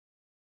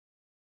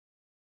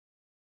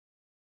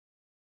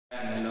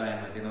Hello, I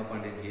am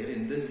ATHEENAPANDIAN here.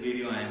 In this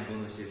video, I am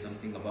going to say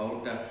something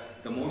about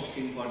the most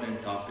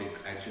important topic.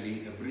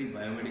 Actually, every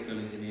biomedical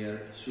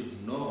engineer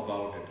should know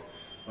about it.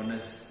 One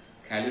is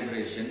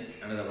calibration,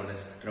 another one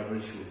is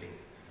troubleshooting.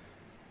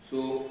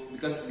 So,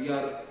 because we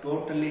are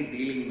totally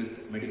dealing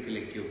with medical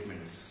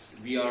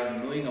equipments, we are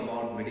knowing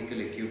about medical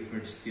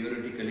equipments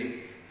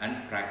theoretically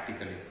and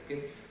practically.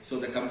 Okay, so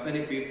the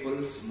company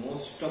peoples,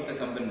 most of the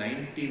company,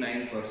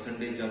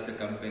 99% of the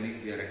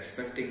companies, they are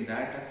expecting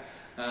that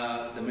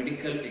the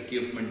medical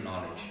equipment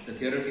knowledge, the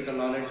theoretical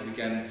knowledge we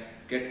can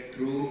get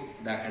through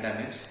the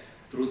academics,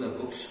 through the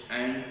books,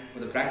 and for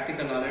the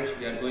practical knowledge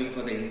we are going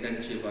for the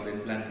internship or the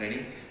implant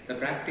training. The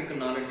practical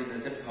knowledge in the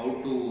sense how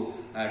to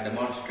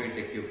demonstrate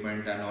the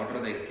equipment and what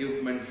are the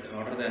equipments,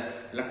 what are the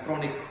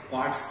electronic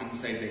parts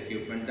inside the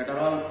equipment, that are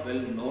all well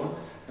known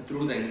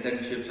through the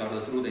internships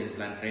or through the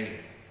implant training.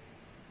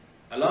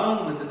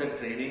 Along with the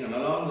training and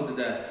along with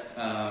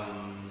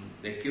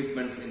the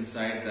equipments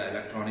inside the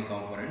electronic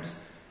components,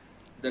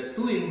 the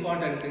two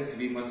important things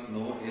we must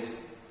know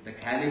is the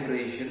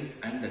calibration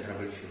and the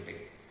troubleshooting.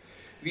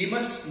 We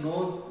must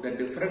know the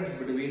difference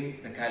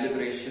between the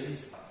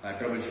calibrations and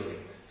troubleshooting.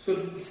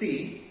 So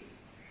see,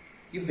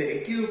 if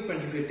you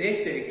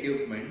take the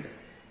equipment,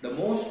 the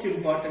most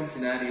important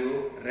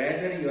scenario,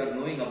 rather you are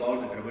knowing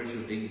about the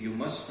troubleshooting, you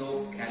must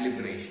know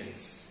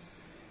calibrations.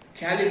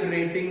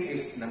 Calibrating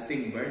is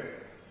nothing but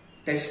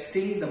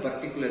testing the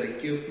particular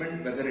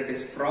equipment whether it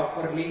is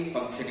properly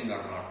functioning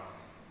or not.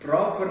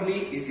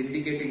 Properly is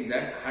indicating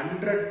that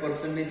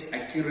 100%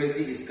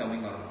 accuracy is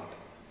coming or not.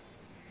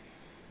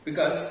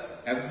 Because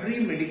every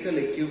medical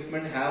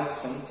equipment have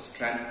some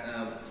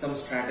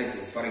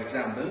strategies. For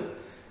example,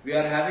 we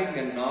are having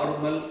a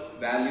normal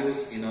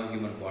values in our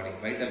human body.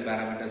 Vital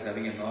parameters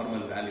having a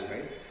normal value,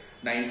 right?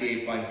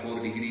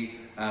 98.4 degree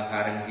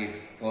Fahrenheit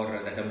for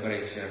the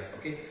temperature.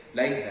 Okay,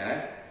 like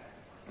that.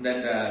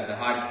 Then the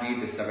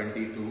heartbeat is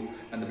 72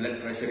 and the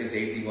blood pressure is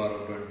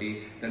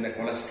 80/20. Then the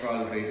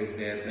cholesterol rate is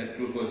there, blood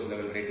glucose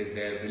level rate is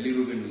there,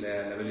 bilirubin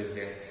level is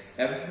there.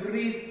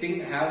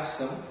 Everything have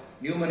some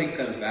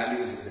numerical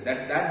values.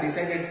 That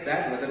decides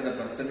that whether the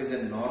person is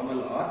a normal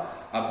or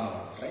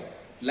abnormal, right?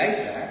 Like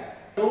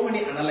that, so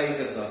many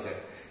analyzers are there.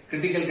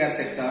 Critical care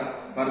sector,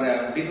 for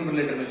the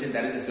defibrillator machine,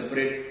 there is a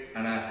separate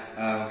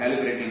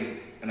calibrating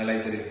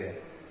analyzer is there.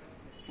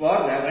 For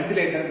the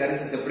ventilator, there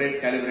is a separate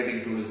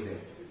calibrating tool is there.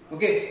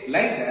 Okay,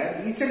 like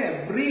that, each and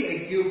every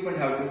equipment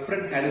have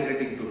different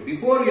calibrating tool.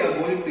 Before you are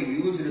going to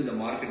use it in the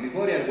market,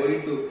 before you are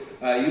going to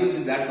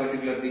use that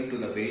particular thing to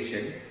the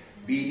patient,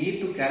 we need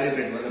to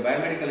calibrate. As a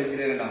biomedical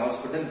engineer in a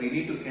hospital, we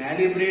need to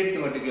calibrate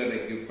the particular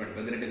equipment,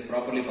 whether it is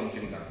properly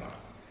functioning or not.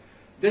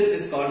 This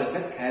is called as a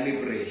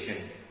calibration.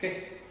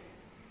 Okay.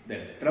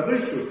 Then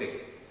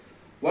troubleshooting.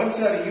 Once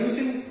you are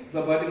using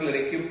the particular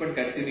equipment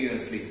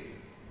continuously,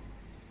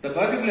 the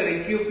particular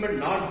equipment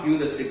not give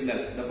the signal,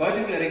 the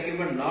particular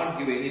equipment not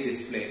give any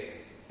display,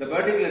 the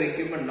particular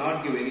equipment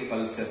not give any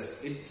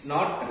pulses, it's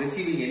not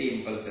receiving any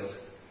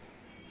impulses.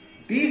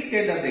 These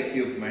kind of the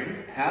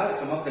equipment have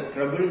some of the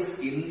troubles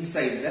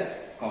inside the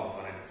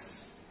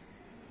components.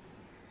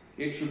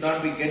 It should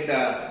not be get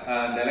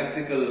the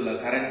electrical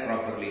current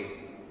properly.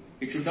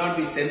 It should not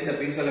be sent the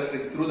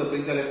piezoelectric through the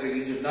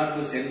piezoelectric. It should not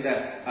be sent the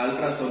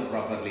ultrasound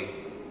properly.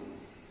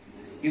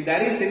 If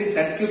there is any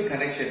circuit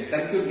connection,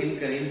 circuit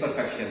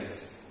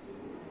imperfections,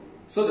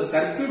 so the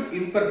circuit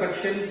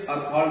imperfections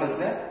are called as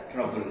the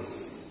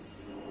troubles.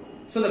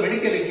 So the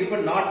medical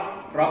equipment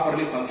not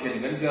properly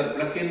functioning. Once you are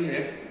plugging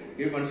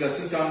it, once you are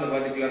switch on the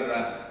particular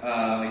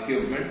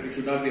equipment, it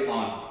should not be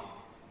on.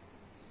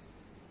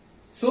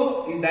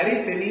 So if there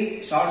is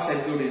any short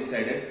circuit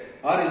inside it,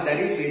 or if there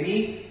is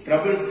any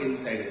troubles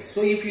inside it,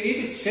 so if you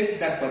need to check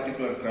that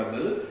particular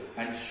trouble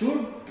and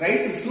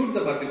try to shoot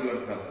the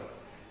particular trouble,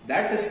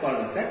 that is called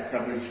as a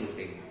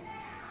troubleshooting.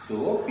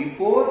 So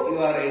before you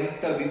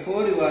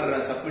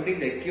are submitting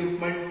the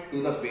equipment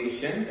to the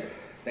patient,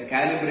 the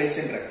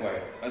calibration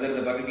required, whether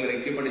the particular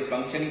equipment is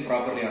functioning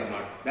properly or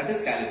not, that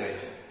is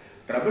calibration.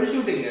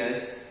 Troubleshooting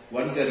is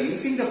once you are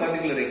using the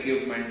particular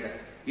equipment,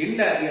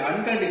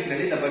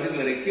 unconditionally the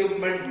particular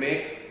equipment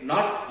may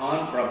not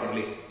on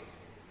properly,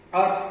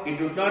 or it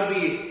would not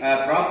be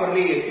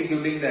properly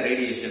executing the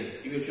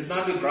radiations, it should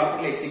not be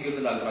properly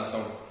executing the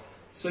ultrasound.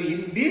 So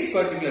in this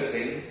particular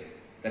thing,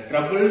 the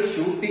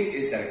troubleshooting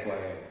is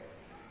required.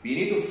 We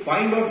need to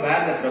find out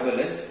where the trouble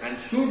is and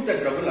shoot the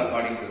trouble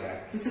according to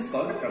that. This is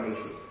called the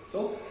troubleshooting.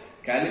 So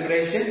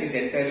calibration is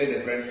entirely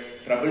different,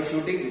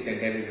 troubleshooting is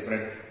entirely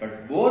different,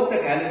 but both the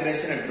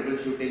calibration and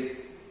troubleshooting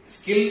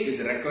skill is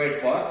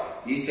required for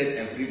each and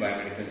every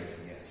biomedical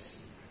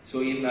engineers. So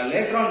in a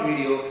later on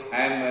video, I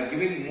am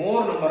giving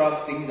more number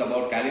of things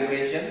about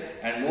calibration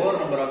and more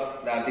number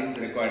of things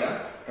required on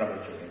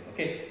troubleshooting.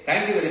 Okay,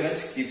 thank you very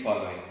much. Keep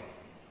following.